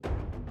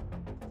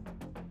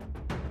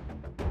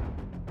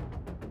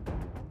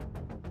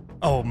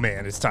Oh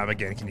man, it's time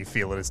again. Can you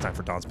feel it? It's time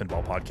for Don's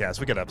Pinball Podcast.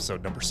 We got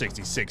episode number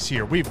 66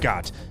 here. We've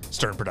got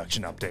Stern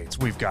production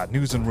updates. We've got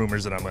news and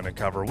rumors that I'm going to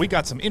cover. We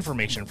got some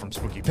information from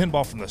Spooky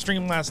Pinball from the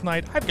stream last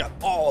night. I've got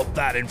all of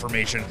that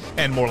information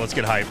and more. Let's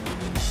get hype.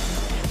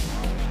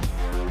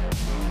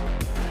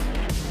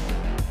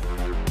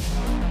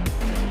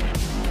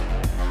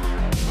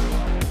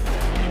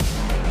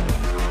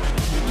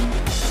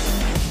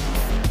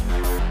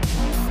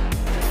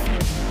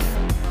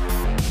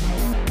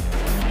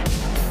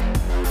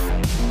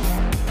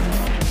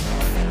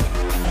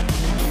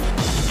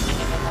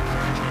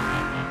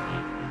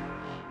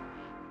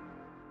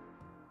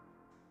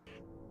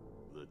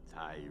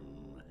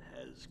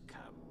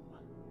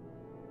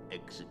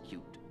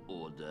 Execute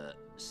Order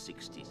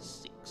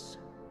 66.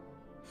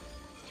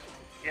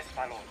 Yes,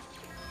 my lord.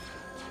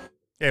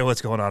 Hey,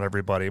 what's going on,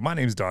 everybody? My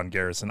name's Don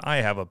Garrison. I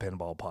have a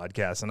pinball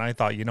podcast, and I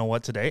thought, you know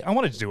what, today I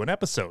wanted to do an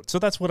episode. So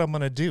that's what I'm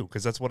going to do,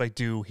 because that's what I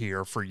do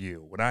here for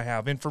you. When I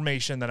have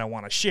information that I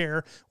want to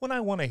share, when I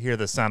want to hear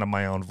the sound of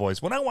my own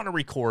voice, when I want to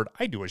record,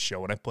 I do a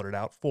show and I put it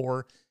out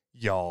for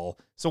y'all.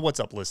 So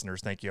what's up,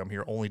 listeners? Thank you. I'm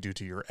here only due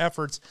to your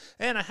efforts,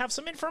 and I have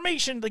some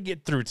information to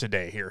get through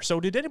today here. So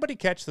did anybody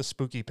catch the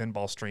Spooky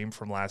Pinball stream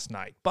from last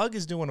night? Bug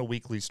is doing a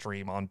weekly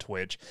stream on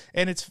Twitch,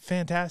 and it's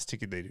fantastic.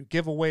 They do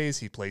giveaways.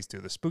 He plays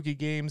through the spooky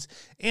games,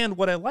 and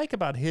what I like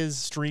about his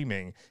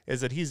streaming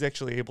is that he's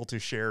actually able to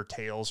share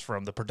tales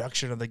from the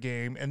production of the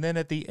game, and then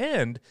at the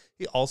end,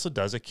 he also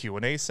does a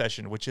Q&A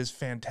session, which is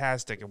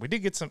fantastic, and we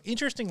did get some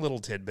interesting little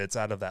tidbits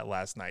out of that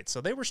last night.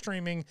 So they were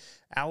streaming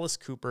Alice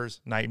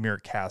Cooper's Nightmare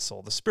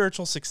Castle, the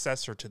spiritual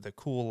successor to the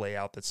cool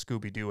layout that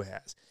Scooby-Doo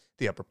has.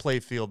 The upper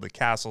playfield, the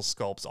castle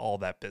sculpts, all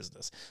that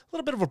business. A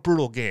little bit of a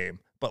brutal game,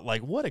 but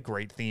like what a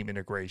great theme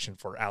integration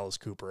for Alice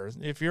Cooper.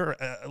 If you're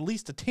at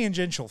least a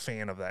tangential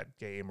fan of that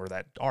game or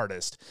that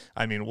artist,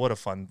 I mean, what a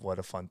fun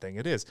thing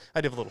it is.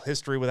 I did a little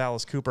history with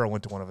Alice Cooper. I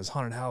went to one of his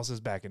haunted houses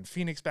back in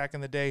Phoenix back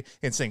in the day.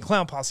 Insane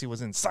Clown Posse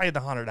was inside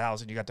the haunted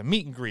house, and you got to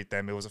meet and greet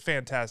them. It was a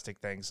fantastic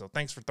thing. So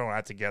thanks for throwing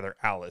that together,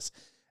 Alice.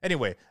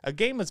 Anyway, a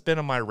game that's been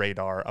on my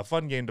radar, a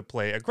fun game to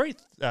play, a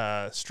great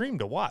stream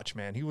to watch,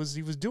 man. He was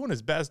doing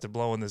his best at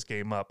blowing this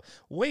game up,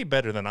 way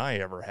better than I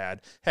ever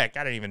had. Heck,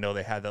 I didn't even know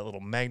they had that little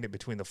magnet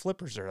between the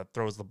flippers there that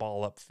throws the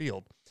ball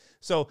upfield.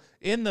 So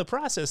in the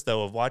process,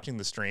 though, of watching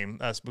the stream,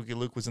 Spooky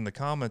Luke was in the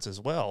comments as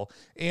well.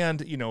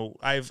 And, you know,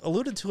 I've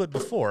alluded to it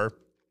before.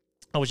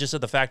 I was just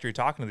at the factory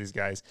talking to these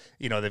guys.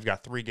 You know, they've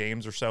got 3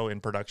 games or so in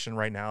production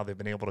right now. They've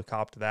been able to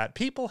cop to that.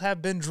 People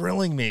have been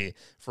drilling me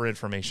for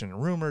information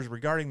and rumors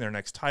regarding their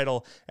next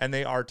title, and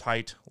they are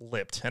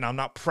tight-lipped. And I'm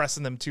not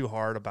pressing them too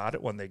hard about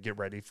it. When they get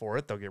ready for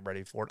it, they'll get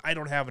ready for it. I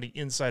don't have any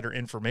insider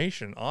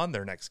information on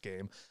their next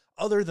game,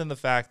 other than the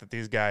fact that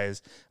these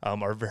guys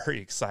are very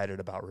excited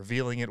about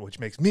revealing it, which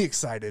makes me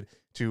excited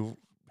to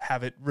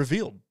have it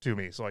revealed to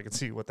me so I can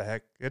see what the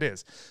heck it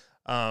is.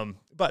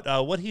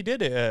 But what he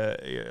did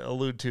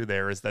allude to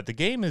there is that the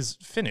game is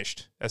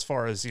finished as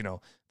far as, you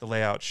know, the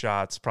layout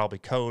shots, probably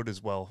code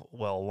as well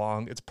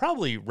along. It's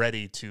probably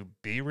ready to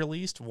be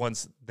released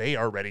once they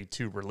are ready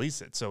to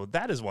release it. So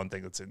that is one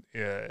thing that's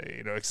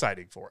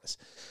exciting for us.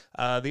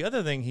 The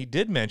other thing he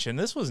did mention,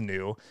 this was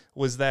new,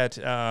 was that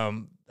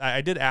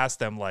I did ask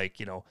them, like,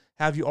 you know,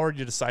 have you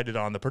already decided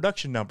on the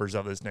production numbers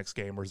of this next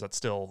game, or is that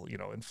still, you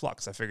know, in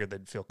flux? I figured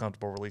they'd feel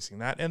comfortable releasing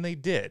that, and they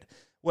did.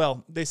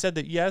 Well, they said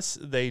that, yes,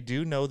 they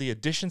do know the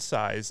edition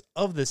size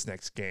of this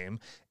next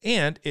game,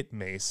 and it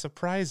may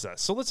surprise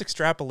us. So let's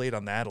extrapolate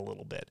on that a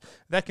little bit.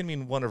 That can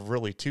mean one of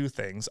really 2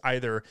 things.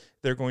 Either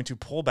they're going to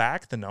pull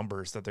back the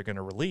numbers that they're going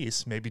to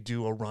release, maybe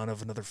do a run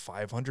of another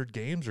 500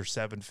 games or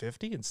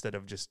 750 instead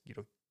of just, you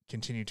know,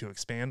 continue to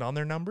expand on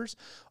their numbers,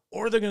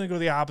 or they're going to go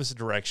the opposite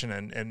direction,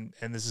 and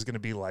this is going to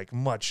be like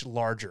much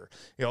larger.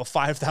 You know,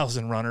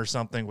 5,000 run or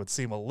something would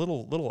seem a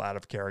little out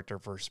of character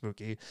for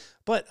Spooky,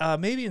 but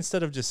maybe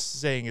instead of just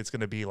saying it's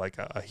going to be like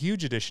a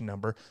huge edition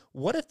number,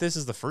 what if this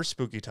is the first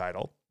Spooky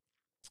title,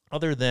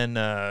 other than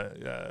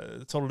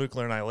Total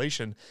Nuclear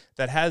Annihilation,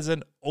 that has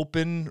an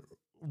open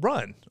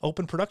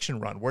production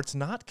run where it's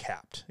not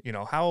capped? You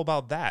know, how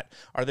about that?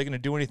 Are they going to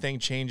do anything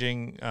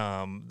changing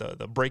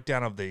the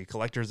breakdown of the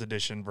collector's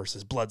edition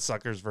versus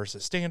Bloodsuckers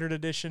versus standard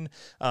edition?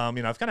 You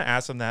know, I've kind of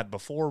asked them that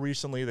before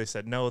recently. They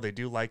said no, they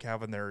do like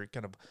having their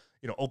kind of,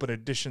 you know, open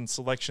edition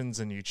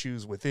selections, and you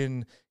choose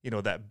within, you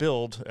know, that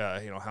build,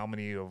 you know, how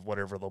many of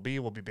whatever they'll be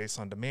will be based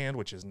on demand,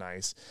 which is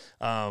nice.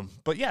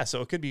 But yeah, so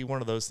it could be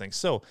one of those things.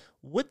 So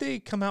would they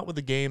come out with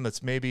a game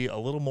that's maybe a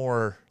little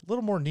more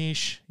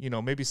niche, you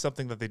know, maybe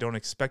something that they don't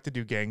expect to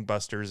do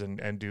gangbusters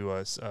and do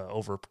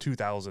over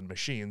 2,000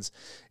 machines,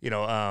 you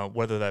know,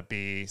 whether that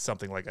be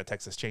something like a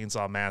Texas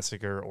Chainsaw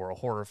Massacre or a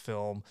horror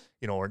film,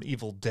 you know, or an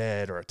Evil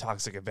Dead or a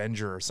Toxic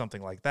Avenger or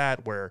something like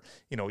that, where,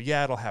 you know,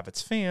 yeah, it'll have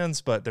its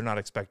fans, but they're not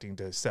expecting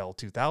expecting to sell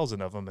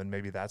 2,000 of them, and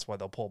maybe that's why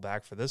they'll pull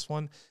back for this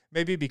one.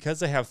 Maybe because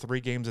they have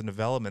 3 games in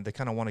development, they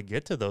kind of want to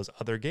get to those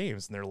other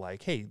games, and they're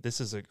like, hey, this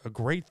is a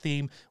great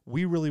theme.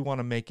 We really want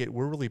to make it.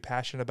 We're really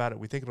passionate about it.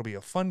 We think it'll be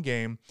a fun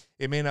game.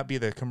 It may not be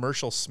the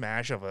commercial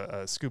smash of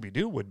a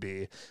Scooby-Doo would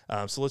be,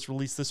 so let's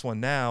release this one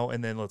now,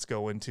 and then let's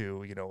go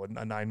into, you know, a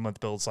 9-month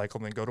build cycle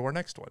and then go to our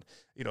next one.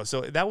 You know,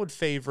 so that would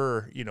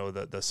favor, you know,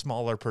 the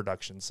smaller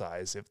production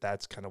size, if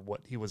that's kind of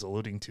what he was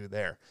alluding to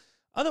there.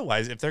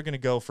 Otherwise, if they're going to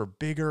go for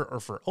bigger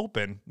or for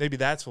open, maybe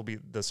that's will be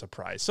the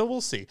surprise. So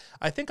we'll see.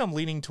 I think I'm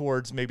leaning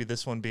towards maybe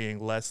this one being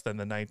less than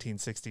the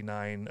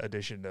 1969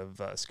 edition of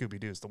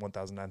Scooby-Doo's, the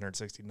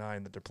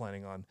 1969 that they're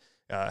planning on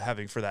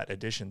having for that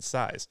edition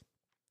size.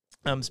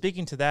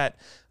 Speaking to that,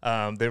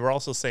 they were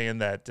also saying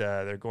that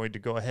they're going to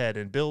go ahead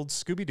and build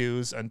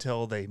Scooby-Doo's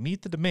until they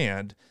meet the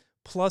demand,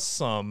 plus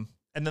some,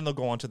 and then they'll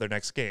go on to their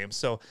next game.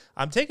 So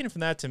I'm taking it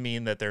from that to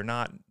mean that they're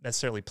not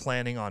necessarily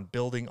planning on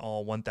building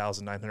all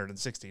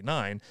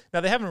 1,969. Now,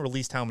 they haven't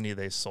released how many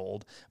they've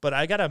sold, but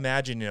I got to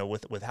imagine, you know,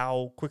 with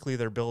how quickly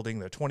they're building,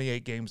 they're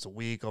 28 games a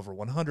week, over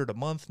 100 a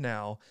month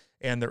now,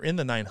 and they're in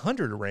the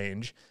 900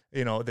 range,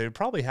 you know, they'd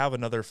probably have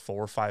another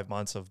 4 or 5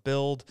 months of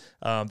build.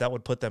 That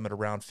would put them at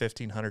around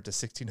 1,500 to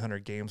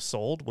 1,600 games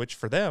sold, which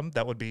for them,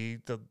 that would be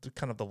the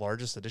kind of the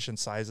largest edition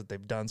size that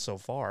they've done so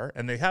far.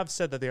 And they have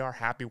said that they are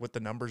happy with the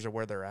numbers or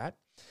where they're at.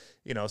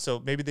 You know, so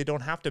maybe they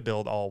don't have to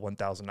build all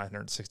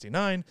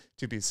 1,969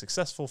 to be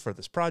successful for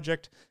this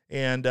project.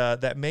 And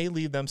that may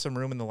leave them some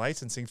room in the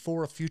licensing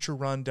for a future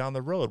run down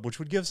the road, which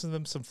would give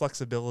them some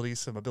flexibility,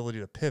 some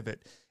ability to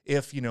pivot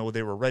if, you know,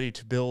 they were ready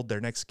to build their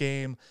next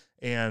game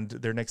and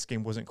their next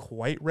game wasn't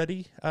quite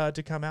ready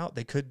to come out.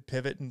 They could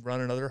pivot and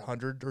run another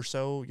 100 or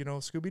so, you know,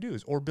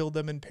 Scooby-Doos, or build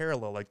them in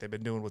parallel like they've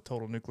been doing with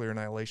Total Nuclear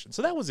Annihilation.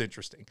 So that was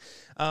interesting.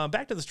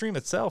 Back to the stream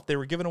itself, they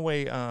were giving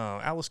away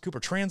Alice Cooper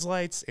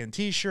Translights and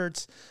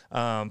T-shirts.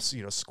 So,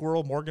 you know,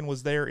 Squirrel Morgan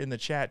was there in the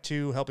chat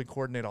too, helping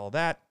coordinate all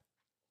that.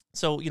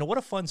 So, you know, what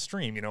a fun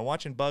stream, you know,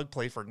 watching Bug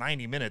play for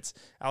 90 minutes,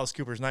 Alice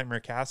Cooper's Nightmare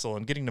Castle,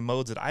 and getting to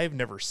modes that I've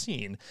never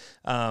seen,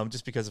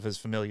 just because of his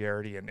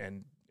familiarity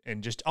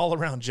and just all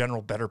around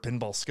general better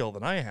pinball skill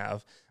than I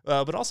have.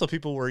 But also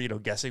people were, you know,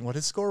 guessing what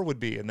his score would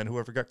be. And then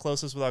whoever got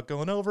closest without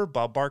going over,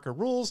 Bob Barker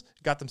rules,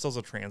 got themselves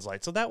a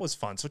Translight. So that was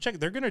fun. So check,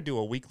 they're going to do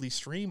a weekly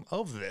stream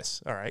of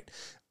this. All right.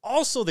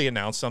 Also, they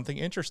announced something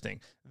interesting.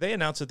 They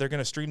announced that they're going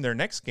to stream their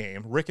next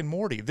game, Rick and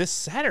Morty, this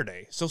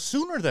Saturday. So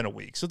sooner than a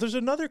week. So there's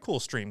another cool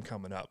stream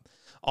coming up.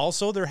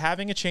 Also, they're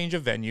having a change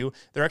of venue.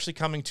 They're actually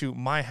coming to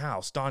my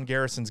house, Don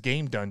Garrison's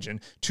Game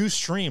Dungeon, to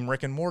stream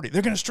Rick and Morty.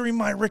 They're going to stream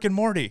my Rick and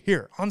Morty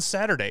here on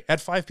Saturday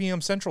at 5 p.m.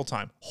 Central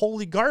Time.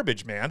 Holy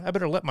garbage, man. I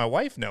better let my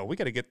wife know. We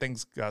got to get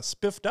things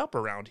spiffed up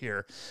around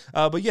here.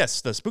 But yes,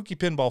 the Spooky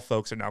Pinball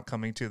folks are now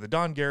coming to the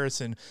Don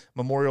Garrison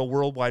Memorial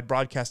Worldwide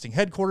Broadcasting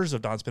Headquarters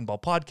of Don's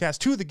Pinball Podcast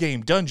to the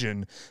Game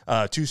Dungeon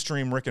to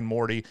stream Rick and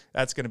Morty.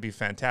 That's going to be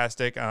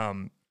fantastic.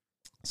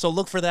 So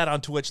look for that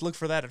on Twitch. Look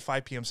for that at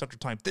 5 p.m. Central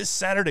Time this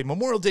Saturday,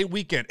 Memorial Day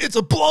weekend. It's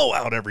a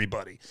blowout,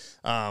 everybody.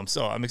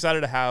 So I'm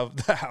excited to have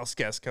the house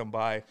guests come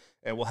by,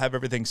 and we'll have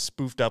everything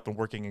spoofed up and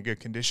working in good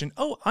condition.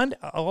 Oh, and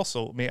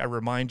also, may I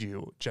remind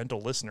you, gentle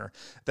listener,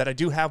 that I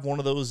do have one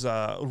of those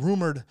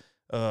rumored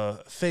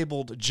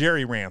fabled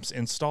Jerry ramps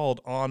installed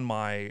on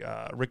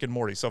my Rick and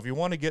Morty. So if you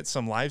want to get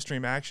some live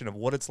stream action of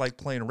what it's like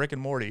playing Rick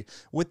and Morty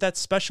with that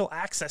special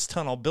access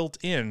tunnel built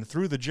in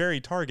through the Jerry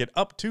target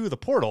up to the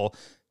portal,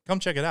 come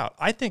check it out.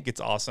 I think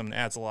it's awesome and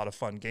adds a lot of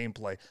fun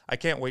gameplay. I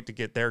can't wait to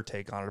get their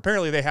take on it.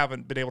 Apparently, they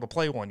haven't been able to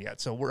play one yet,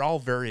 so we're all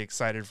very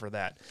excited for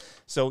that.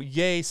 So,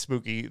 yay,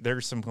 Spooky.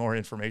 There's some more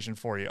information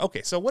for you.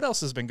 Okay, so what else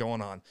has been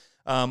going on?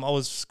 I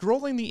was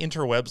scrolling the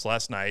interwebs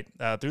last night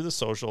through the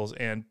socials,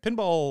 and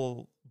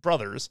Pinball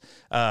Brothers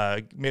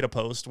made a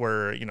post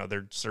where, you know,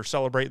 they're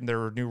celebrating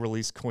their new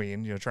release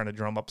Queen, you know, trying to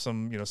drum up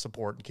some, you know,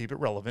 support and keep it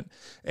relevant.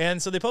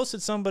 And so they posted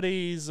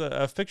somebody's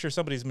a picture of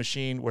somebody's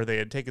machine where they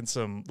had taken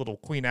some little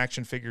Queen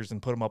action figures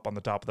and put them up on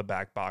the top of the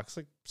back box,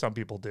 like some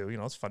people do. You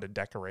know, it's fun to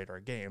decorate our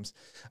games.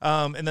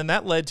 And then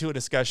that led to a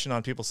discussion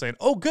on people saying,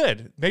 oh,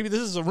 good, maybe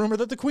this is a rumor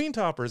that the Queen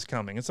Topper is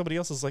coming. And somebody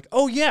else is like,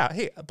 oh, yeah,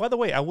 hey, by the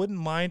way, I wouldn't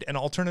mind an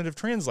alternative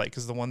Translite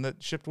because the one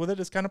that shipped with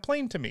it is kind of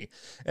plain to me.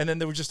 And then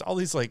there were just all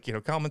these, like, you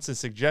know, comments and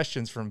suggestions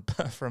from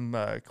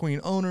Queen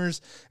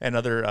owners and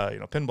other you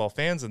know, pinball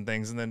fans and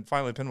things. And then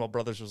finally Pinball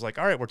Brothers was like,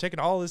 all right, we're taking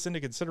all this into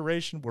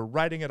consideration, we're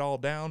writing it all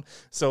down,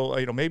 so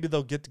you know, maybe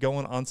they'll get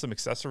going on some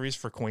accessories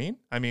for Queen.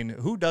 I mean,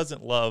 who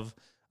doesn't love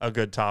a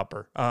good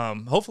topper?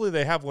 Hopefully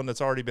they have one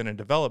that's already been in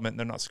development and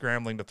they're not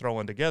scrambling to throw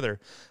one together.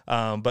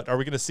 But are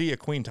we going to see a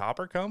Queen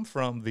topper come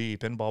from the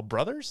Pinball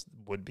Brothers?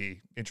 Would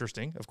be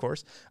interesting, of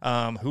course.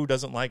 Who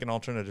doesn't like an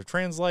alternative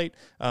Translite?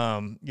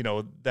 You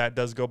know, that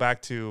does go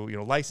back to, you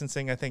know,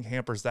 licensing. I think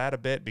hampers that a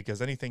bit,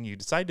 because anything you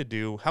decide to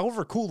do,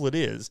 however cool it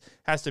is,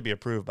 has to be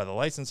approved by the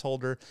license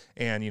holder.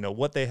 And, you know,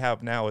 what they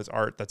have now is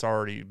art that's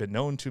already been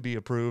known to be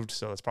approved.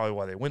 So that's probably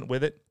why they went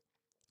with it.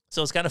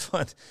 So it's kind of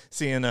fun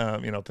seeing,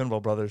 you know,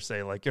 Pinball Brothers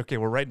say, like, okay,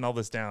 we're writing all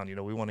this down. You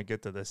know, we want to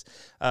get to this.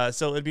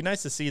 So it'd be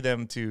nice to see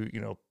them to,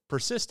 you know,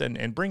 persist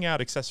and bring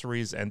out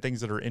accessories and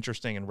things that are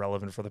interesting and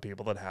relevant for the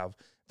people that have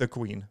the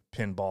Queen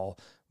Pinball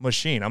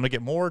machine. I'm going to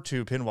get more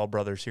to Pinball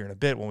Brothers here in a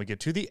bit when we get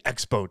to the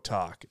expo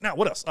talk. Now,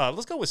 what else?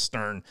 Let's go with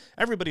Stern.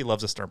 Everybody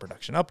loves a Stern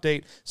production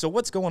update. So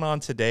what's going on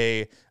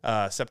today,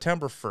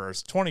 September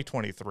 1st,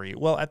 2023?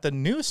 Well, at the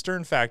new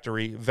Stern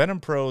factory,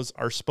 Venom Pros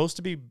are supposed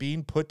to be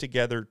being put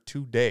together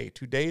today.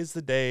 Today is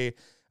the day,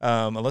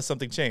 unless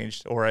something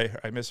changed or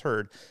I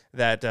misheard,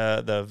 that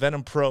the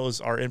Venom Pros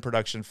are in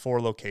production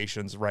 4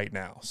 locations right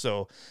now.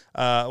 So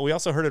we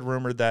also heard it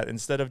rumored that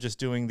instead of just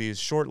doing these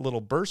short little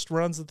burst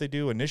runs that they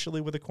do initially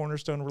with a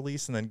Cornerstone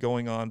release and then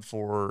going on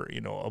for,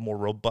 a more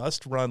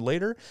robust run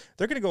later,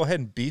 they're going to go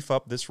ahead and beef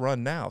up this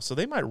run now. So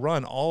they might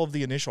run all of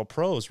the initial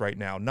Pros right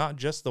now, not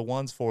just the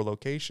ones 4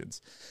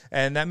 locations.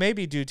 And that may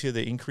be due to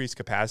the increased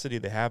capacity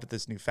they have at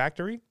this new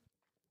factory,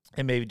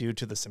 and maybe due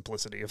to the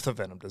simplicity of the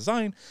Venom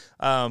design.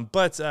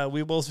 But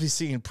we will be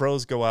seeing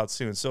Pros go out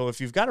soon. So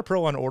if you've got a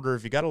Pro on order,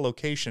 if you got a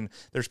location,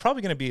 there's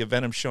probably going to be a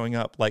Venom showing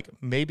up like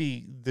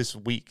maybe this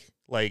week.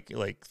 Like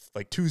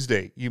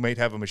Tuesday, you might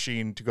have a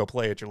machine to go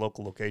play at your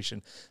local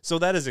location. So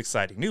that is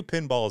exciting. New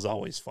pinball is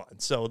always fun.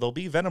 So there'll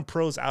be Venom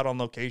Pros out on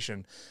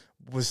location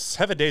with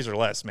 7 days or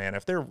less, man.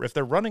 If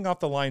they're running off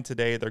the line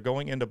today, they're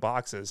going into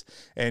boxes,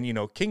 and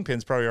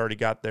Kingpin's probably already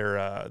got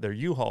their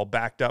U-Haul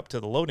backed up to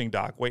the loading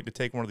dock, waiting to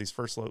take one of these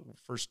first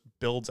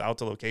builds out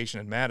to location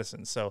in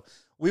Madison. So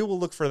we will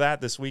look for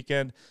that this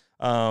weekend.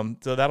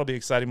 So that'll be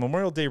exciting.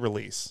 Memorial Day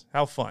release.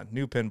 How fun.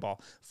 New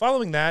pinball.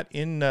 Following that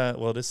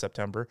it is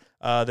September.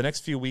 The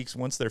next few weeks,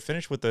 once they're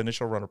finished with the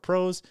initial run of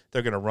Pros,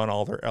 they're going to run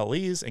all their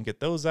LEs and get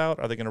those out.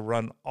 Are they going to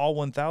run all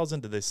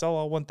 1,000? Did they sell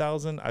all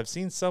 1,000? I've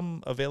seen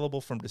some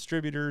available from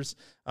distributors.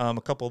 A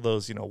couple of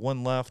those,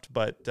 one left,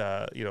 but,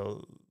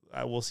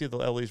 we'll see the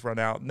LEs run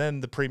out, and then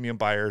the premium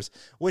buyers,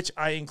 which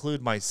I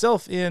include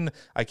myself in.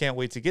 I can't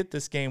wait to get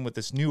this game with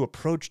this new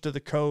approach to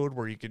the code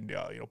where you can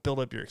build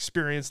up your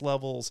experience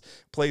levels,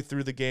 play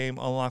through the game,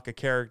 unlock a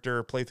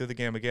character, play through the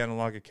game again,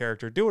 unlock a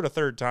character, do it a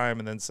third time,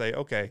 and then say,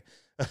 okay,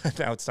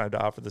 now it's time to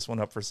offer this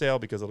one up for sale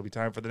because it'll be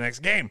time for the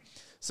next game.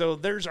 So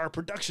there's our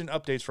production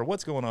updates for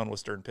what's going on with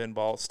Stern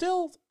Pinball.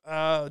 Still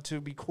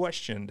to be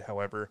questioned,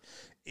 however,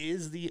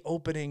 is the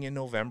opening in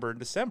November and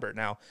December.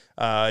 Now,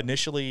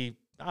 initially,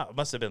 it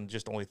must have been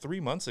just only 3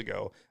 months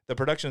ago, the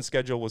production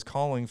schedule was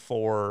calling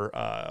for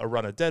a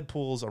run of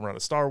Deadpools, a run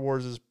of Star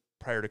Warses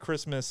prior to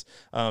Christmas,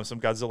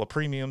 some Godzilla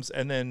premiums,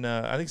 and then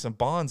I think some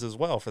Bonds as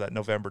well for that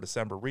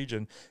November-December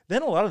region.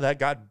 Then a lot of that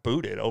got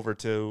booted over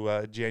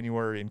to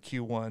January and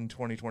Q1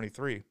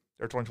 2023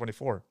 or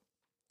 2024,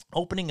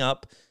 opening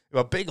up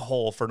a big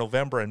hole for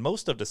November and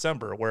most of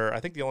December, where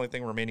I think the only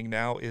thing remaining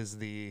now is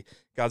the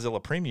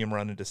Godzilla premium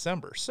run in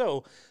December.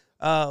 So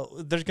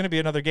there's going to be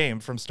another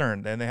game from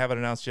Stern, and they haven't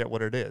announced yet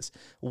what it is.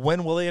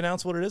 When will they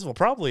announce what it is? Well,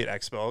 probably at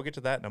Expo. I'll get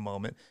to that in a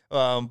moment.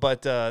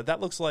 But that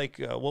looks like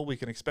what we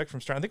can expect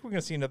from Stern. I think we're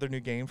going to see another new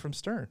game from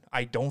Stern.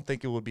 I don't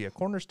think it would be a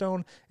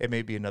Cornerstone. It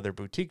may be another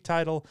boutique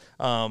title.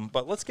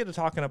 But let's get to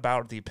talking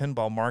about the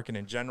pinball market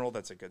in general.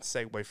 That's a good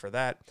segue for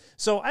that.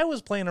 So I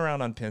was playing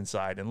around on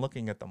Pinside and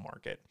looking at the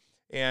market.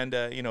 And,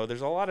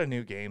 there's a lot of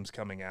new games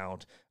coming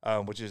out,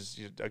 which is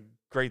a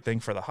great thing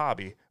for the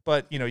hobby.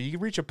 But, you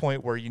reach a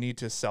point where you need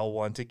to sell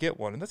one to get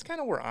one. And that's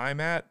kind of where I'm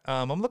at.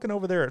 I'm looking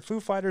over there at Foo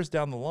Fighters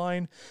down the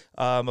line.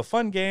 A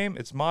fun game.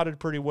 It's modded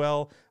pretty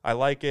well. I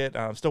like it.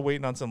 I'm still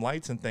waiting on some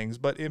lights and things.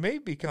 But it may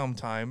become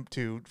time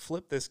to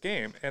flip this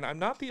game. And I'm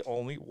not the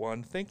only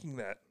one thinking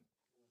that.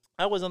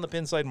 I was on the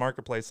Pinside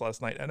Marketplace last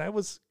night, and I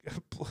was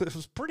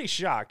pretty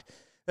shocked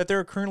that there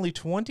are currently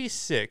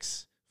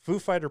 26 Foo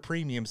Fighter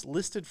premiums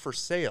listed for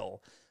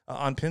sale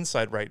on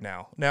Pinside right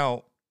now.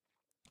 Now,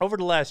 over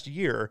the last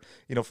year,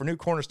 for new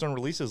Cornerstone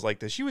releases like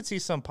this, you would see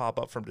some pop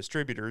up from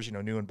distributors,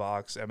 new in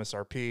box,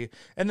 MSRP,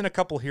 and then a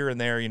couple here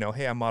and there,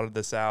 hey, I modded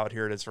this out.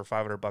 Here it is for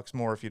 $500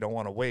 more if you don't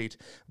want to wait.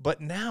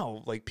 But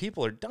now,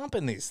 people are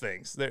dumping these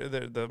things.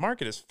 The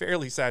market is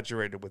fairly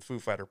saturated with Foo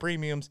Fighter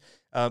premiums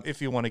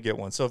if you want to get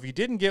one. So if you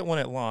didn't get one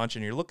at launch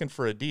and you're looking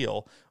for a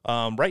deal,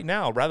 right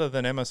now, rather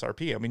than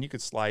MSRP, you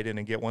could slide in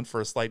and get one for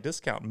a slight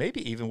discount,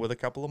 maybe even with a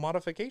couple of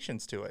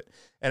modifications to it.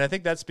 And I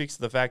think that speaks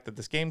to the fact that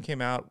this game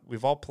came out,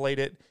 we've all played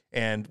it,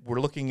 and we're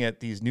looking at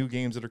these new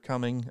games that are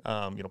coming.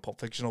 Pulp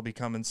Fiction will be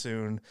coming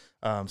soon.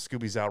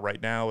 Scooby's out right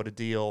now at a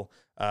deal.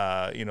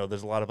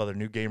 There's a lot of other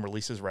new game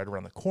releases right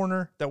around the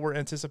corner that we're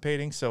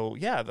anticipating. So,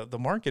 yeah, the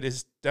market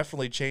is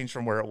definitely changed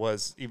from where it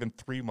was even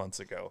 3 months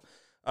ago.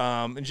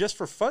 And just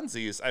for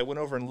funsies, I went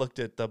over and looked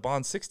at the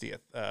Bond 60th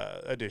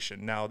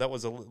edition. Now, that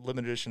was a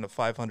limited edition of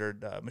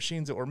 500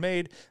 machines that were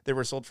made. They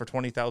were sold for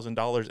 $20,000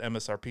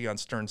 MSRP on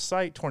Stern's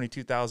site,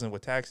 $22,000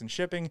 with tax and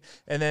shipping,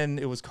 and then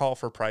it was call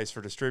for price for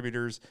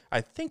distributors.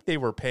 I think they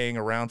were paying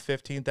around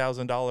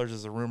 $15,000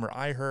 is a rumor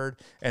I heard,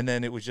 and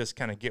then it was just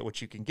kind of get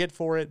what you can get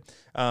for it.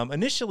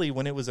 Initially,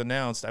 when it was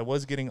announced, I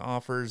was getting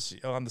offers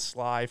on the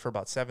sly for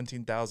about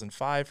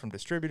 $17,500 from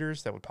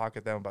distributors that would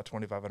pocket them about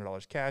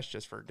 $2,500 cash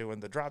just for doing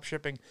the drop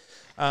shipping.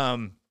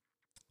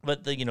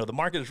 But the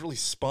market has really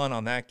spun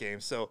on that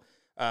game. So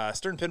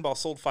Stern Pinball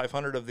sold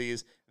 500 of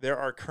these. there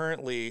are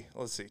currently,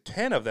 let's see,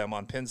 10 of them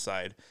on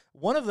Pinside.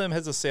 One of them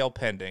has a sale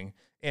pending.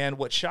 And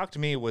what shocked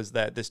me was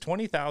that this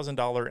 $20,000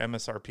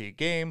 MSRP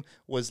game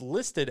was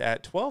listed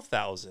at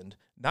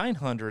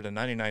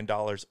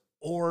 $12,999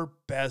 or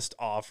best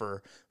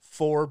offer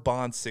for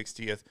Bond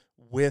 60th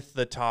with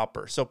the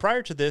topper. So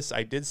prior to this,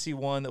 I did see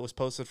one that was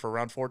posted for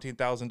around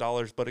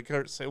 $14,000, but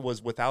it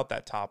was without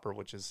that topper,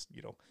 which is,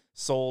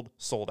 sold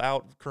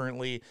out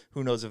currently.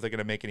 Who knows if they're going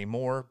to make any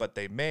more, but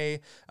they may.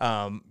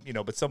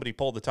 But somebody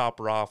pulled the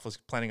topper off, was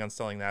planning on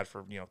selling that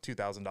for,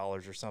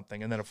 $2,000 or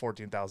something, and then a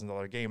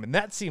 $14,000 game, and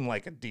that seemed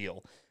like a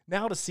deal.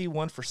 Now to see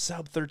one for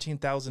sub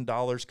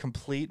 $13,000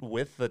 complete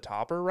with the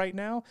topper right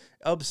now,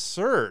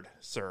 absurd,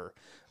 sir.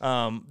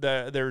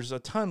 There's a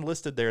ton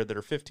listed there that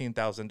are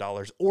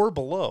 $15,000 or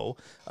below.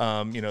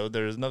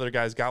 There's another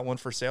guy's got one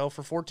for sale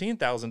for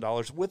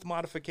 $14,000 with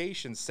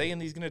modifications,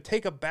 saying he's going to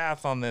take a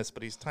bath on this,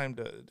 but he's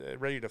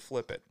ready to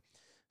flip it.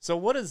 So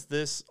what does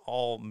this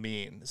all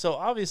mean? So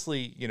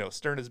obviously,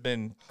 Stern has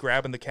been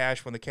grabbing the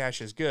cash when the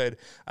cash is good,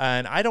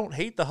 and I don't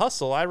hate the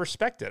hustle. I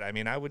respect it. I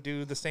mean, I would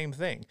do the same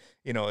thing.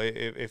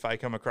 If I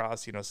come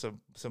across, some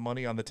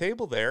money on the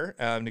table there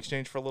in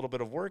exchange for a little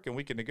bit of work and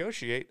we can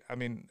negotiate, I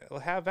mean,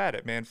 have at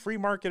it, man. Free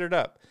market it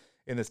up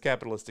in this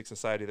capitalistic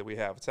society that we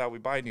have. It's how we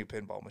buy new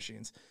pinball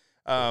machines.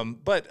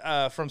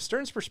 But from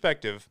Stern's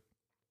perspective,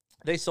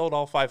 they sold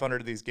all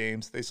 500 of these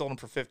games. They sold them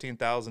for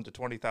 $15,000 to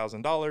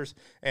 $20,000,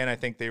 and I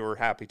think they were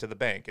happy to the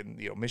bank, and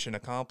mission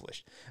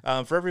accomplished.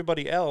 For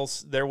everybody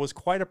else, there was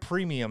quite a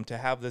premium to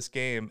have this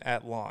game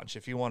at launch.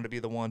 If you wanted to be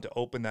the one to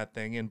open that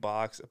thing in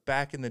box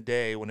back in the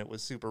day when it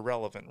was super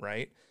relevant,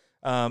 right?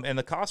 And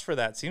the cost for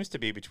that seems to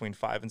be between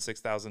 $5,000 and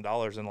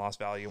 $6,000 in lost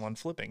value on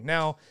flipping.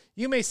 Now,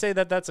 you may say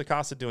that that's a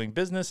cost of doing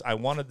business. I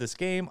wanted this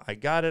game. I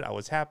got it. I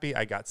was happy.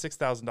 I got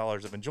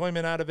 $6,000 of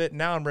enjoyment out of it.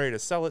 Now I'm ready to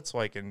sell it so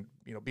I can,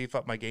 beef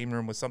up my game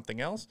room with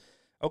something else.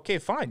 Okay,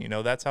 fine.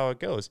 That's how it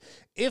goes.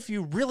 If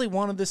you really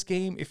wanted this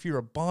game, if you're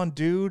a Bond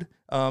dude,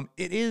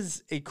 it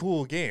is a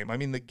cool game. I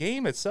mean, the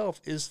game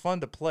itself is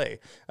fun to play.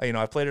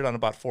 I've played it on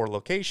about 4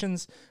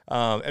 locations.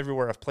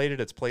 Everywhere I've played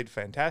it, it's played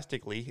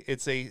fantastically.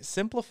 It's a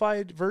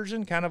simplified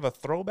version, kind of a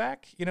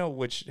throwback,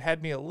 which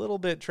had me a little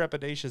bit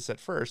trepidatious at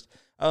first.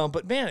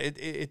 But man,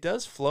 it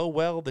does flow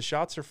well. The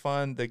shots are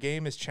fun. The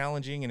game is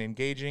challenging and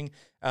engaging.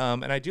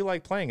 And I do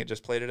like playing it.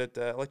 Just played it at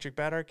the Electric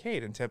Bat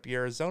Arcade in Tempe,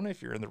 Arizona.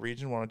 If you're in the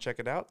region, want to check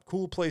it out.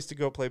 Cool place to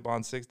go play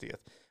Bond 60th.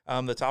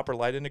 The topper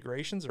light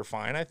integrations are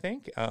fine, I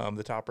think.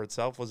 The topper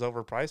itself was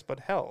overpriced,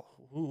 but hell,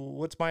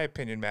 what's my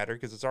opinion matter?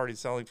 Because it's already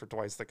selling for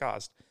twice the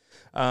cost.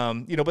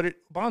 Bond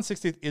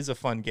 60th is a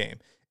fun game.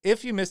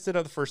 If you missed it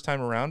the first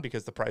time around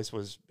because the price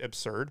was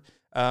absurd,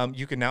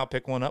 you can now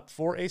pick one up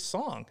for a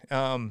song.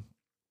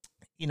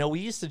 We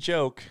used to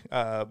joke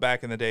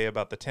back in the day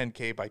about the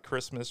 10K by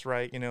Christmas,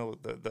 right?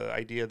 The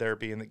idea there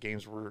being that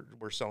games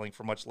were selling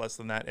for much less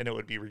than that, and it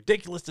would be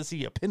ridiculous to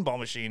see a pinball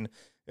machine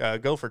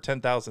go for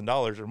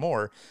 $10,000 or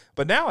more.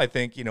 But now I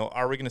think,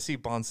 are we going to see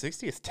Bond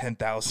 60th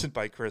 $10,000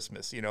 by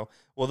Christmas?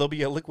 Will there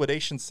be a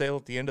liquidation sale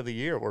at the end of the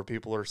year where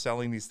people are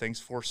selling these things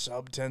for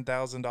sub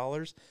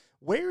 $10,000?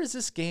 Where is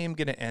this game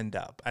going to end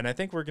up? And I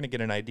think we're going to get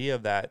an idea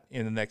of that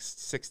in the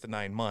next 6 to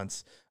 9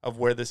 months of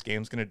where this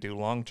game's going to do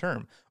long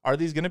term. Are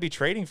these going to be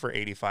trading for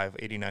 $8,500,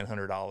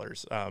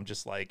 $8,900,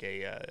 just like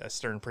a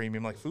Stern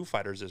Premium like Foo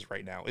Fighters is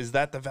right now? Is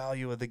that the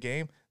value of the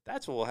game?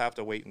 That's what we'll have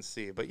to wait and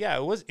see. But yeah,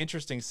 it was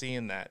interesting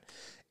seeing that.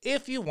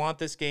 If you want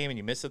this game and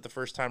you miss it the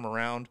first time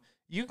around,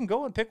 you can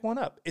go and pick one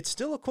up. It's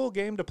still a cool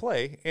game to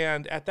play.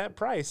 And at that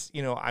price,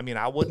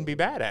 I wouldn't be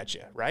bad at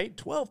you, right?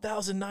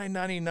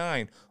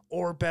 $12,999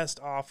 or best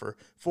offer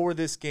for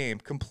this game,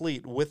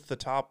 complete with the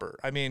topper.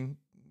 I mean,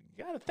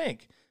 you got to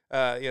think.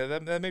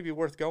 That may be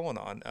worth going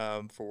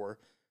on for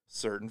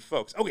certain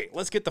folks. Okay,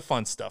 let's get the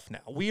fun stuff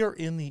now. We are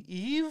in the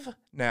eve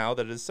now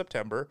that it is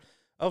September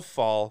of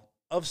fall,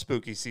 of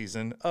spooky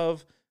season,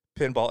 of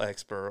Pinball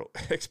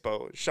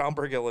Expo,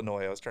 Schaumburg,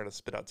 Illinois. I was trying to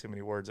spit out too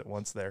many words at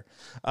once there.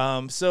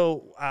 I'm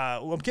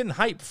getting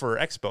hyped for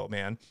Expo,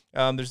 man.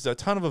 There's a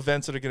ton of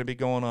events that are going to be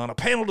going on, a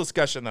panel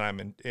discussion that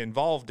I'm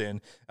involved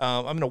in.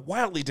 I'm in a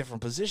wildly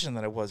different position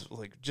than I was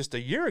like just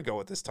a year ago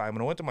at this time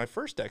when I went to my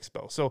first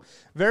Expo. So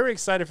very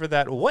excited for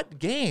that. What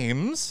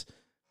games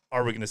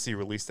are we going to see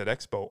released at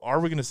Expo? Are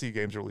we going to see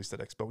games released at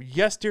Expo?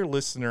 Yes, dear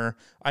listener,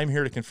 I'm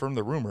here to confirm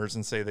the rumors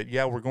and say that,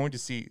 yeah, we're going to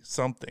see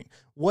something.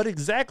 What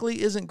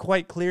exactly isn't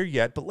quite clear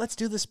yet, but let's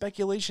do the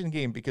speculation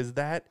game because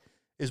that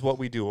is what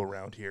we do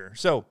around here.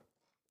 So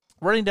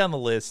running down the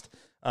list,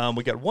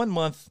 we got 1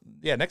 month.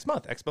 Yeah, next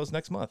month. Expo's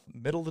next month,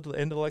 middle to the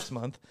end of the next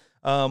month.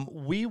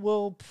 We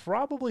will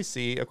probably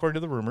see, according to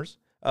the rumors,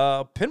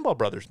 Pinball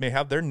Brothers may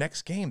have their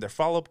next game, their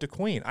follow-up to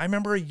Queen. I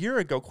remember a year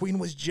ago, Queen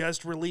was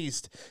just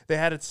released. They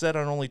had it set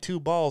on only 2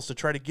 balls to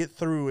try to get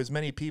through as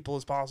many people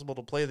as possible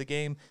to play the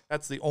game.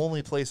 That's the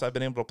only place I've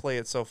been able to play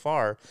it so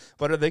far.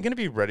 But are they going to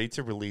be ready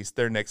to release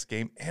their next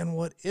game? And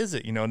what is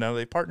it? Now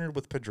they partnered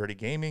with Pedretti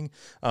Gaming.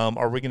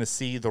 Are we going to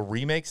see the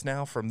remakes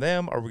now from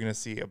them? Are we going to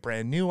see a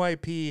brand new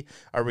IP?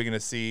 Are we going to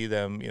see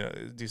them,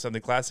 do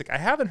something classic? I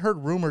haven't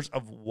heard rumors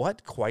of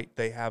what quite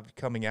they have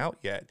coming out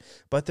yet,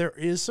 but there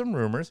is some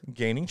rumors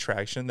gaining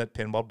traction that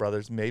Pinball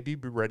Brothers may be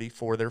ready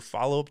for their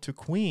follow-up to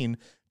Queen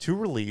to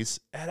release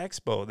at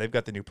Expo. They've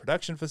got the new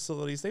production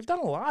facilities. They've done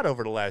a lot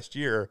over the last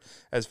year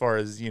as far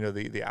as,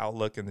 the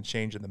outlook and the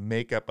change in the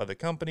makeup of the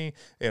company,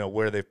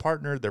 where they've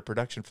partnered, their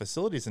production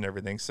facilities and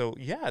everything. So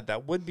yeah,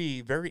 that would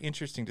be very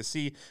interesting to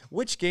see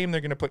which game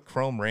they're going to put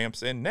Chrome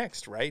ramps in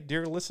next, right,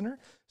 dear listener?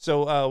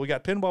 So we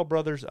got Pinball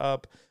Brothers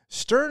up.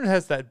 Stern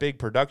has that big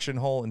production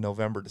hole in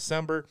November,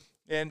 December.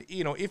 And,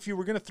 if you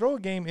were going to throw a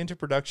game into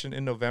production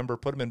in November,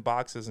 put them in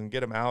boxes and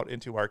get them out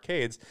into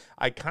arcades,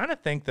 I kind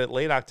of think that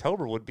late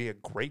October would be a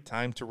great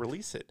time to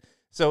release it.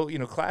 So,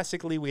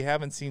 classically, we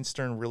haven't seen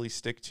Stern really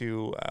stick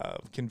to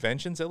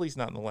conventions, at least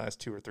not in the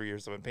last 2 or 3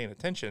 years I've been paying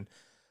attention,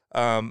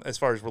 as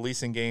far as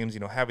releasing games,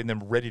 having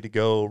them ready to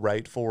go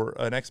right for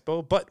an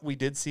expo. But we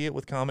did see it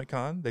with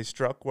Comic-Con. They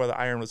struck where the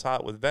iron was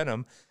hot with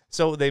Venom.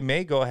 So they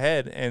may go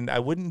ahead, and I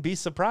wouldn't be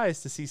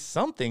surprised to see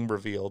something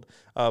revealed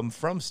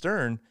from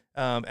Stern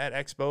at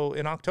Expo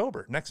in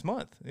October, next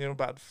month,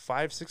 about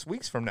 5-6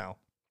 weeks from now.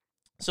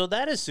 So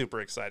that is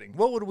super exciting.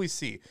 What would we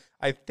see?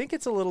 I think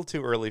it's a little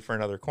too early for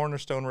another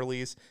Cornerstone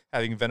release,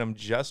 having Venom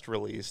just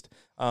released.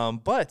 But,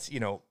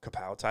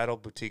 Kapow title,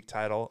 Boutique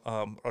title,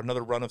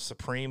 another run of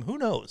Supreme, who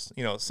knows?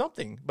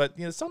 Something. But,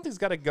 something's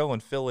got to go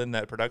and fill in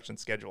that production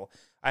schedule.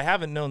 I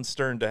haven't known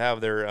Stern to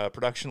have their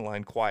production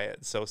line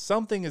quiet. So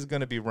something is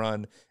going to be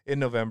run in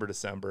November,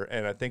 December,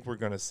 and I think we're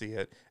going to see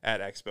it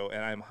at Expo.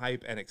 And I'm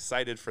hype and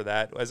excited for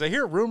that. As I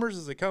hear rumors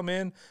as they come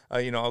in,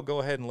 I'll go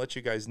ahead and let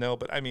you guys know.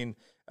 But,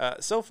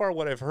 so far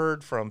what I've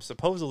heard from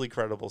supposedly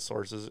credible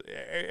sources,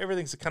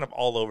 everything's kind of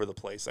all over the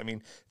place.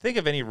 Think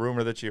of any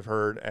rumor that you've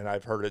heard, and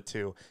I've heard it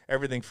too.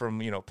 Everything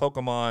from,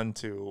 Pokemon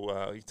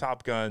to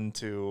Top Gun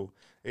to,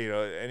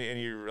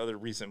 any other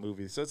recent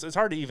movies. So it's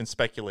hard to even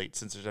speculate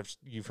since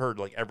you've heard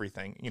like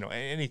everything.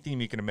 Any theme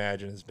you can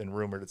imagine has been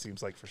rumored, it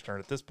seems like, for Stern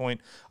at this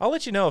point. I'll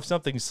let you know if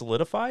something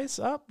solidifies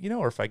up,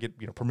 or if I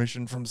get,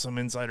 permission from some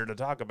insider to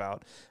talk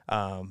about.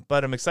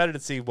 But I'm excited to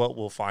see what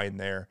we'll find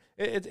there.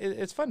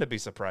 It's fun to be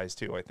surprised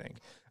too, I think.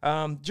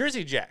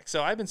 Jersey Jack.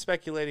 So I've been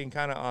speculating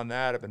kind of on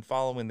that. I've been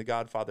following the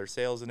Godfather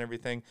sales and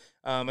everything.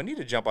 I need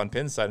to jump on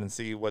Pinside and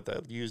see what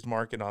the used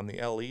market on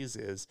the LEs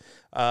is.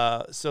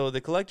 So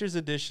the collector's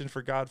edition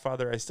for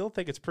Godfather, I still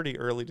think it's pretty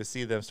early to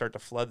see them start to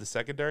flood the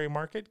secondary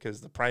market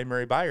because the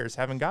primary buyers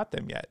haven't got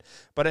them yet.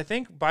 But I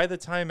think by the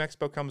time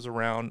Expo comes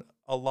around,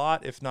 a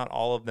lot, if not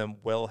all of them,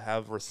 will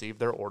have received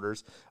their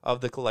orders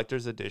of the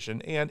collector's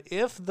edition. And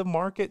if the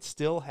market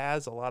still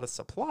has a lot of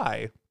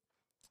supply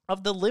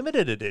of the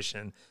limited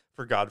edition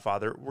for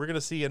Godfather, we're going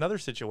to see another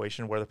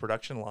situation where the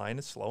production line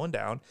is slowing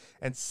down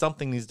and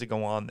something needs to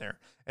go on there.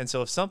 And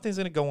so if something's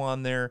going to go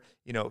on there,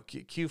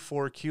 Q4,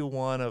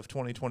 Q1 of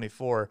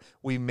 2024,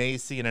 we may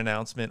see an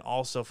announcement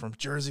also from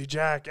Jersey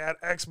Jack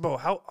at Expo.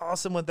 How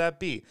awesome would that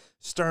be?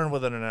 Stern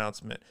with an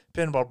announcement,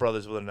 Pinball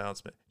Brothers with an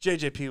announcement,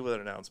 JJP with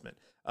an announcement.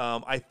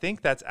 I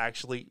think that's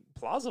actually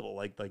plausible.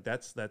 Like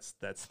that's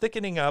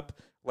thickening up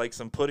like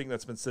some pudding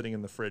that's been sitting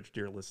in the fridge,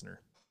 dear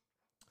listener.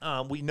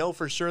 We know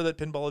for sure that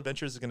Pinball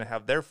Adventures is going to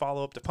have their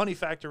follow-up to Punny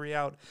Factory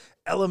out.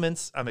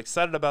 Elements, I'm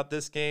excited about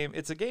this game.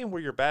 It's a game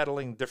where you're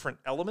battling different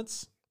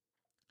elements.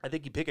 I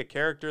think you pick a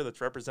character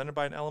that's represented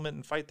by an element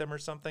and fight them or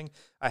something.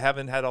 I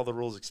haven't had all the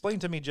rules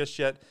explained to me just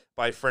yet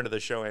by a friend of the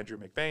show, Andrew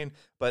McBain,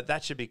 but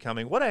that should be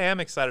coming. What I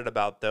am excited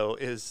about, though,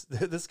 is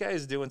this guy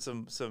is doing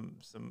some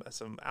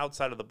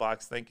outside of the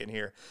box thinking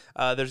here.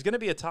 There's going to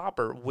be a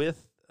topper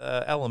with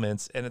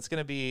elements, and it's going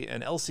to be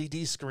an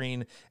LCD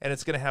screen, and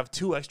it's going to have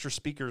 2 extra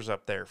speakers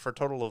up there for a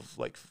total of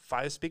like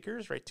 5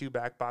 speakers, right? 2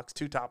 back box,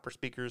 2 topper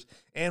speakers,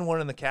 and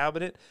 1 in the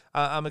cabinet.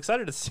 I'm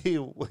excited to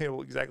see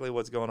exactly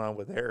what's going on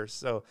with there.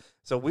 So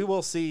we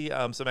will see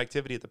some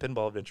activity at the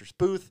Pinball Adventures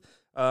booth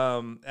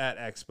at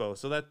Expo.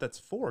 So that's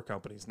 4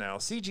 companies now.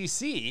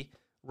 CGC,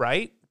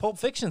 right? Pulp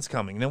Fiction's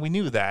coming. Now, we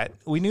knew that.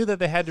 We knew that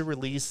they had to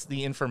release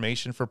the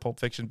information for Pulp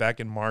Fiction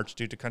back in March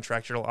due to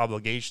contractual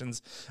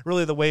obligations.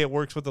 Really, the way it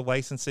works with the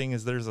licensing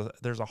is there's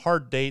a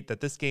hard date that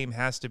this game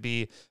has to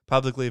be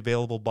publicly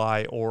available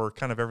by, or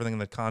kind of everything in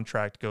the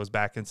contract goes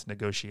back into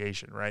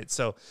negotiation, right?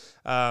 So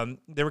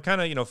they were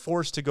kind of,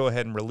 forced to go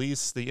ahead and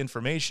release the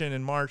information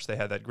in March. They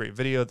had that great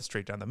video that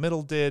Straight Down the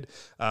Middle did.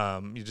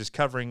 You're just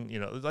covering,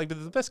 like the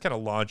best kind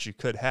of launch you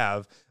could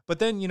have. But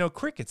then,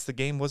 crickets, the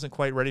game wasn't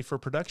quite ready for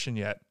production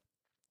yet.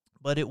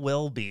 But it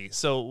will be.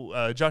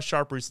 So Josh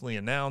Sharp recently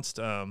announced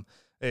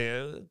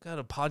got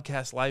a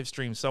podcast live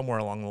stream somewhere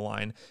along the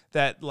line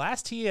that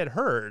last he had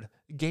heard,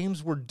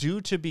 games were due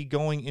to be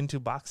going into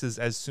boxes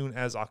as soon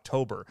as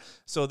October.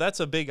 So that's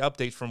a big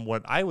update from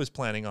what I was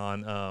planning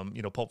on,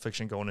 Pulp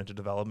Fiction going into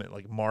development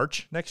like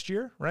March next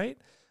year, right?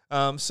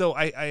 So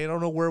I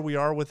don't know where we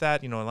are with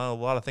that. A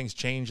lot of things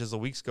change as the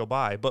weeks go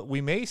by, but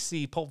we may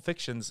see Pulp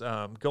Fictions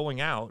going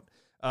out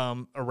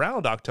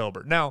around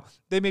October. Now,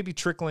 they may be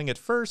trickling at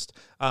first.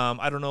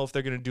 I don't know if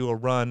they're going to do a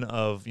run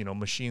of,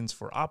 machines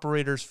for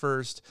operators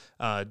first,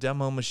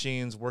 demo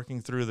machines,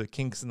 working through the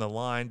kinks in the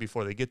line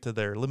before they get to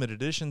their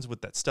limited editions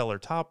with that stellar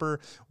topper.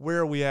 Where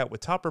are we at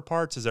with topper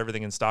parts? Is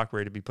everything in stock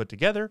ready to be put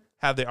together?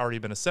 Have they already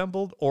been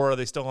assembled? Or are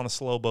they still on a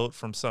slow boat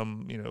from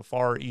some,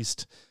 far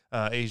east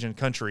Asian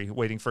country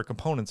waiting for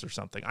components or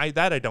something? I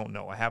don't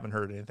know. I haven't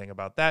heard anything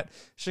about that.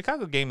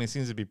 Chicago Gaming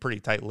seems to be pretty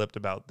tight-lipped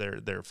about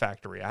their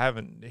factory. I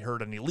haven't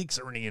heard any leaks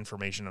or any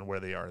information on where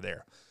they are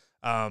there.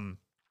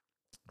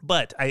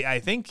 But I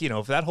think,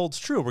 if that holds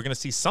true, we're going to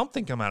see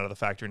something come out of the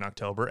factory in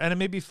October, and it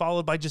may be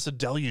followed by just a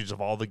deluge of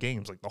all the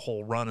games, like the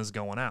whole run is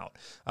going out.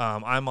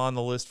 I'm on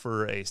the list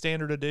for a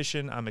standard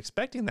edition. I'm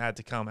expecting that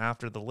to come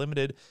after the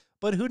limited,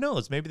 but who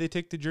knows? Maybe they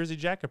take the Jersey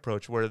Jack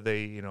approach where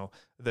they,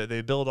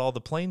 they build all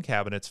the plain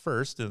cabinets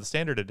first, the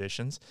standard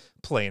editions,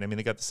 plain. I mean,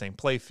 they got the same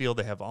play field.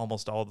 They have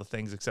almost all the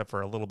things except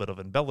for a little bit of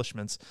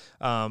embellishments.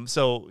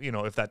 So,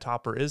 if that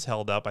topper is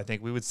held up, I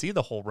think we would see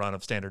the whole run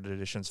of standard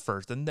editions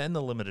first and then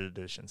the limited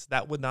editions.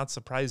 That would not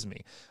surprise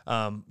me.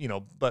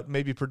 But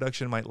maybe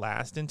production might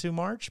last into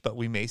March, but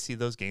we may see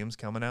those games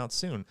coming out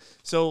soon.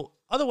 So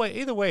either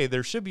way,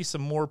 there should be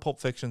some more Pulp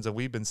Fictions that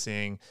we've been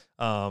seeing,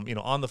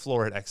 on the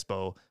floor at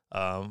Expo.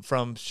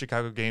 From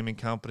Chicago Gaming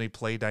Company,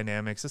 Play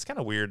Dynamics. It's kind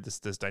of weird,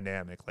 this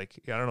dynamic. Like,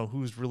 I don't know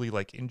who's really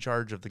like in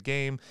charge of the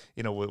game.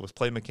 Was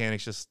Play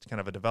Mechanics just kind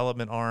of a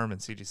development arm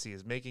and CGC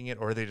is making it,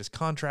 or are they just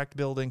contract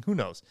building? Who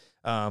knows?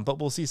 But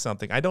we'll see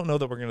something. I don't know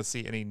that we're going to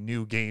see any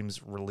new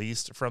games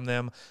released from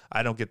them.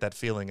 I don't get that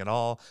feeling at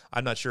all.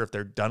 I'm not sure if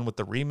they're done with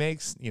the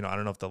remakes. I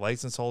don't know if the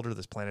license holder,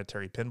 this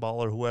Planetary Pinball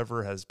or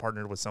whoever, has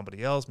partnered with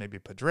somebody else, maybe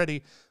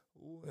Pedretti.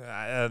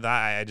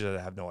 I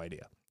just have no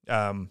idea.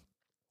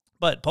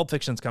 But Pulp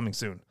Fiction's coming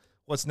soon.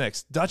 What's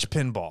next? Dutch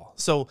Pinball.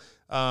 So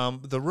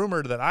the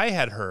rumor that I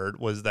had heard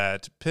was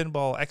that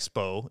Pinball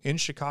Expo in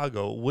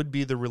Chicago would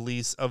be the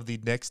release of the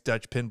next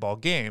Dutch Pinball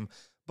game,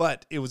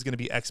 but it was going to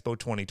be Expo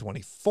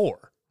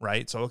 2024,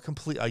 right? So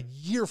a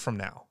year from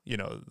now,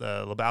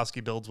 the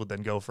Lebowski builds would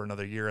then go for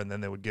another year, and then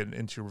they would get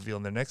into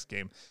revealing their next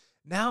game.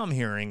 Now I'm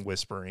hearing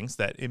whisperings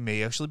that it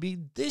may actually be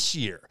this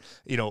year.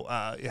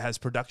 Has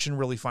production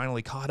really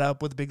finally caught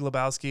up with Big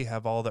Lebowski?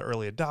 Have all the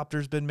early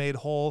adopters been made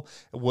whole?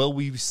 Will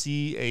we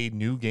see a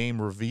new game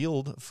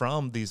revealed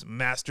from these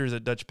masters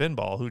at Dutch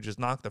Pinball who just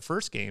knocked the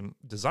first game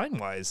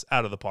design-wise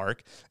out of the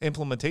park?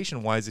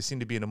 Implementation-wise, they seem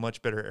to be in a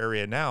much better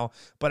area now,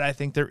 but I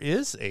think there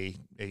is a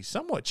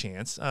somewhat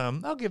chance.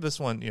 I'll give this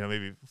one,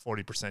 maybe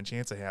 40%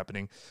 chance of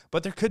happening,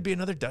 but there could be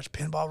another Dutch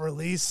Pinball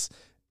release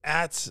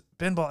at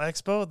Pinball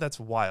Expo. That's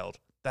wild.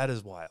 That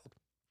is wild.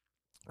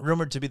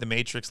 Rumored to be The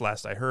Matrix,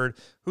 last I heard.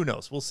 Who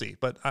knows? We'll see.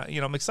 But,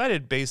 I'm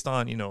excited based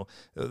on,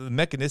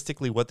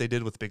 mechanistically what they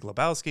did with Big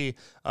Lebowski,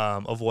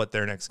 of what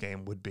their next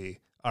game would be.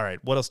 All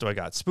right, what else do I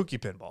got? Spooky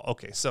Pinball.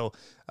 Okay, so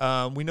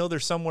we know they're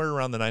somewhere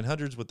around the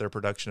 900s with their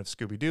production of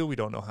Scooby-Doo. We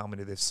don't know how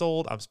many they've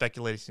sold. I'm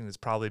speculating it's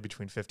probably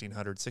between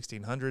 1,500,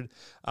 1,600,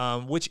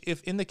 which,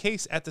 if in the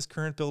case at this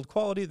current build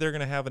quality, they're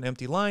going to have an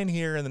empty line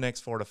here in the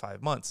next 4 to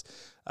 5 months.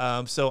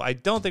 So I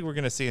don't think we're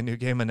going to see a new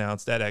game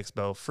announced at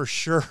Expo. For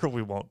sure,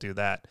 we won't do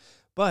that.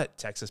 But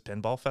Texas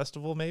Pinball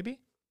Festival,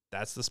 maybe?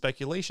 That's the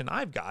speculation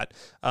I've got,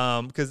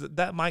 because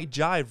that might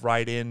jive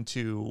right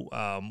into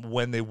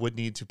when they would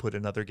need to put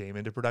another game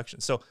into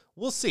production. So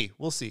we'll see.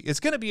 We'll see. It's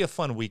going to be a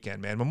fun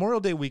weekend, man. Memorial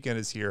Day weekend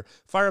is here.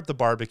 Fire up the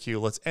barbecue.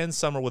 Let's end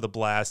summer with a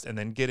blast and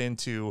then get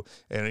into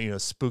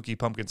spooky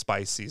pumpkin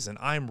spice season.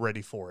 I'm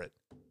ready for it.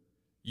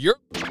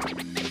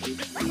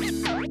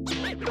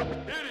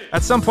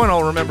 At some point,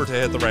 I'll remember to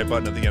hit the right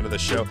button at the end of the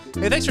show.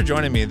 Hey, thanks for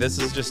joining me. This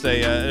is just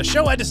a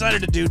show I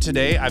decided to do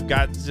today. I've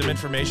got some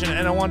information,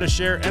 and I wanted to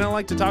share, and I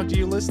like to talk to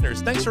you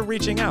listeners. Thanks for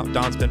reaching out.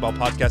 Don's Pinball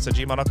Podcast at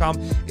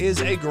gmail.com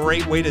is a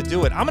great way to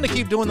do it. I'm going to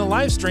keep doing the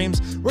live streams.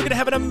 We're going to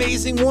have an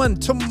amazing one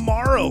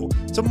tomorrow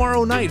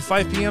night,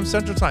 5 p.m.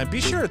 Central Time.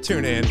 Be sure to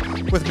tune in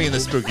with me and the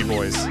Spooky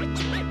Boys.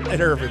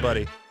 Later,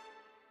 everybody.